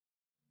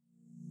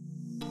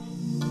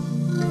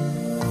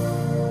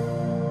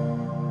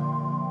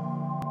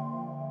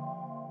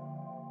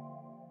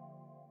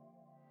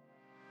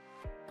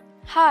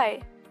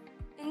Hi!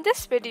 In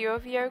this video,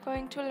 we are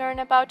going to learn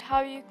about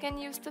how you can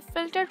use the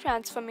filter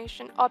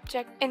transformation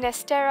object in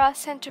Astera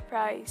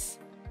Centerprise.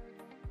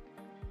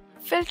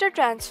 Filter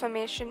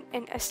transformation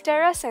in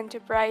Astera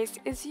Centerprise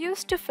is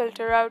used to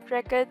filter out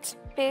records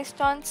based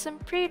on some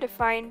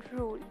predefined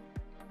rule.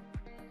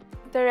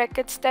 The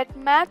records that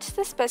match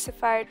the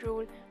specified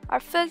rule are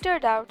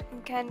filtered out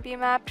and can be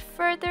mapped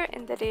further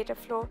in the data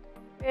flow,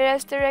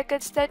 whereas the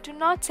records that do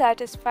not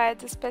satisfy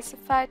the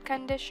specified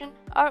condition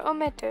are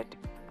omitted.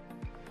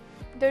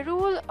 The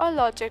rule or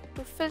logic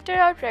to filter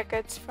out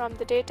records from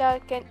the data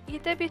can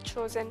either be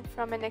chosen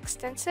from an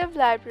extensive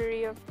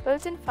library of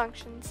built-in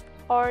functions,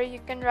 or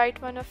you can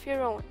write one of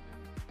your own.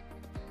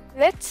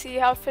 Let's see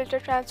how filter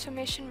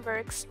transformation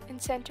works in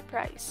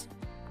Centerprise.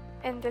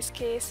 In this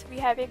case, we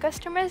have a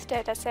customer's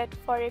dataset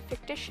for a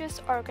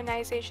fictitious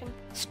organization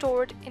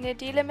stored in a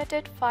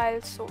delimited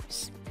file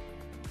source.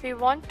 We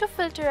want to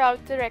filter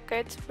out the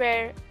records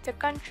where the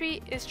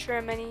country is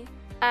Germany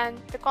and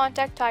the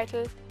contact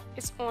title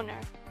is owner.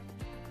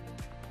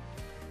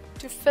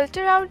 To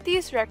filter out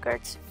these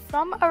records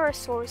from our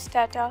source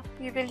data,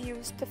 we will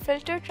use the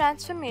filter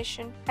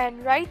transformation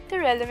and write the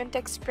relevant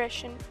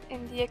expression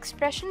in the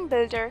expression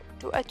builder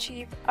to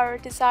achieve our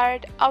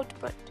desired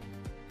output.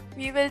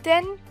 We will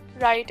then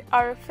write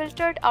our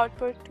filtered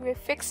output to a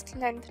fixed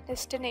length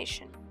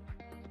destination.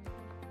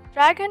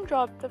 Drag and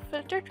drop the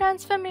filter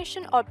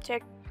transformation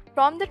object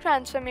from the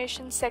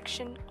transformation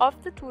section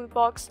of the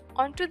toolbox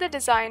onto the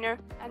designer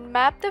and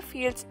map the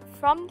fields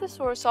from the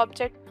source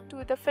object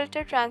to the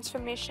filter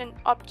transformation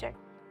object.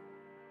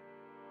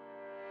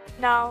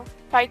 Now,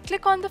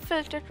 right-click on the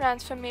filter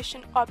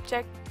transformation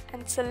object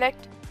and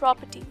select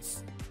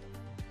Properties.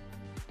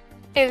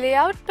 A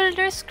layout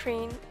builder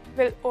screen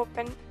will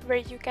open where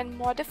you can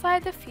modify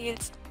the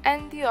fields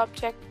and the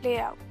object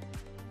layout.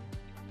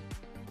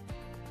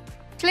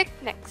 Click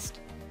Next.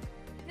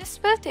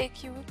 This will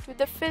take you to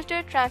the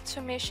Filter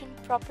Transformation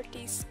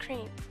Properties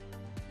screen.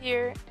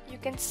 Here, you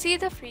can see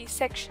the three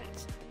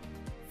sections: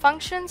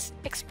 Functions,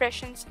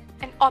 Expressions,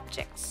 and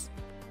Objects.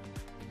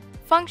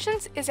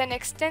 Functions is an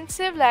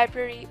extensive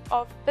library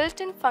of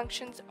built-in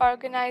functions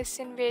organized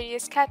in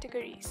various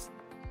categories.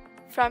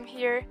 From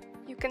here,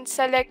 you can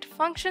select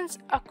functions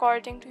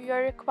according to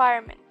your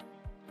requirement.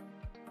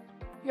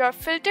 Your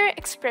filter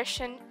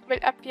expression will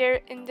appear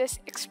in this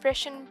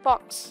expression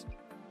box.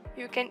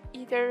 You can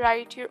either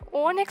write your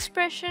own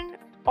expression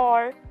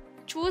or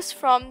choose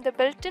from the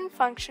built-in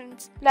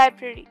functions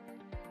library.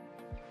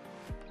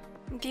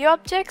 The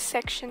Objects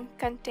section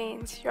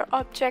contains your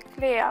object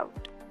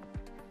layout.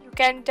 You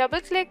can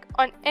double-click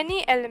on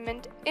any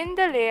element in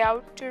the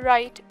layout to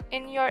write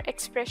in your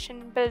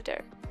expression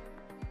builder.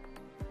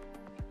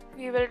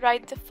 We will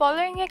write the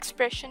following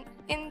expression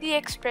in the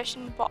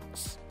expression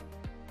box: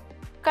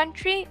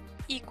 country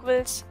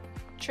equals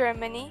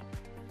Germany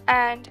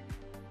and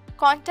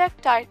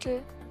contact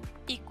title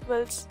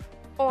equals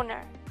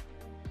owner.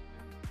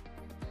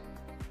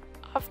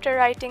 After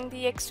writing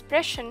the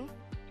expression,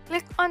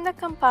 click on the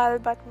Compile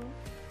button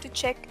to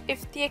check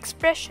if the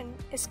expression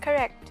is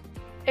correct.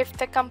 If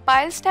the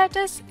compile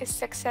status is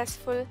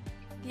successful,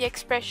 the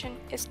expression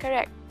is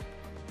correct.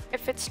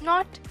 If it's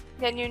not,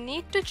 then you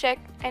need to check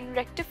and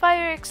rectify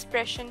your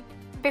expression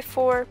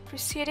before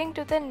proceeding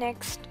to the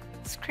next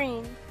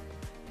screen.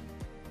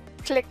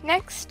 Click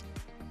Next.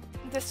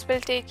 This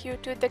will take you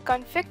to the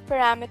Config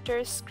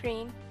Parameters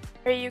screen,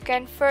 where you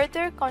can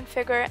further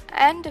configure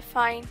and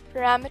define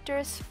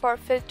parameters for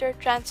filter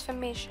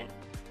transformation.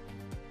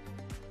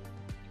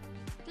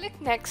 Click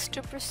Next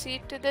to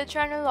proceed to the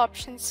General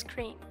Options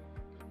screen.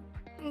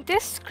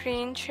 This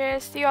screen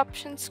shares the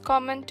options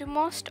common to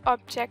most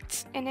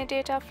objects in a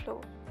data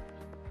flow.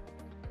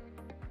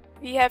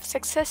 We have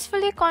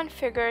successfully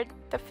configured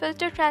the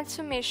filter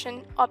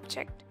transformation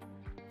object.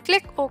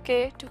 Click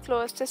OK to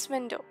close this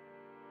window.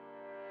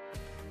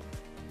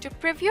 To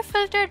preview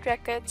filtered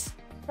records,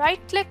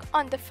 right-click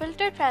on the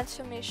filter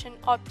transformation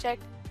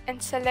object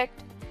and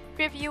select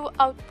Preview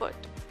Output.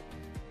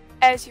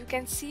 As you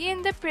can see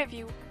in the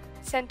preview,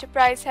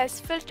 Centerprise has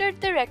filtered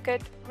the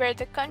record where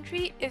the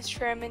country is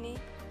Germany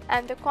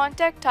and the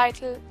contact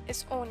title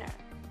is owner.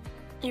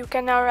 You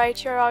can now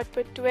write your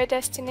output to a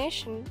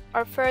destination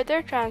or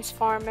further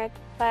transform it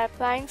by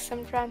applying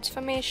some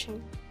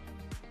transformation.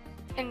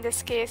 In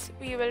this case,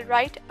 we will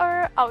write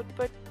our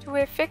output to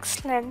a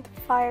fixed length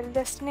file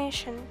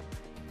destination.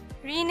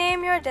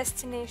 Rename your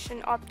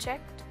destination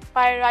object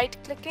by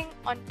right-clicking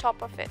on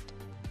top of it.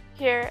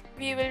 Here,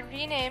 we will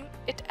rename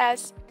it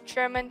as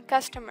German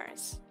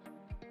Customers.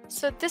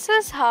 So this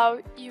is how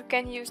you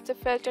can use the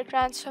filter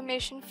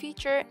transformation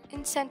feature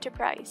in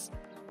Centerprise.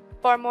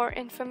 For more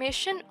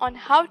information on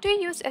how to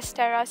use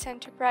Astera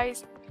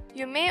Centerprise,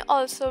 you may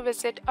also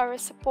visit our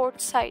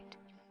support site.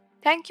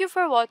 Thank you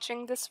for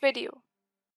watching this video.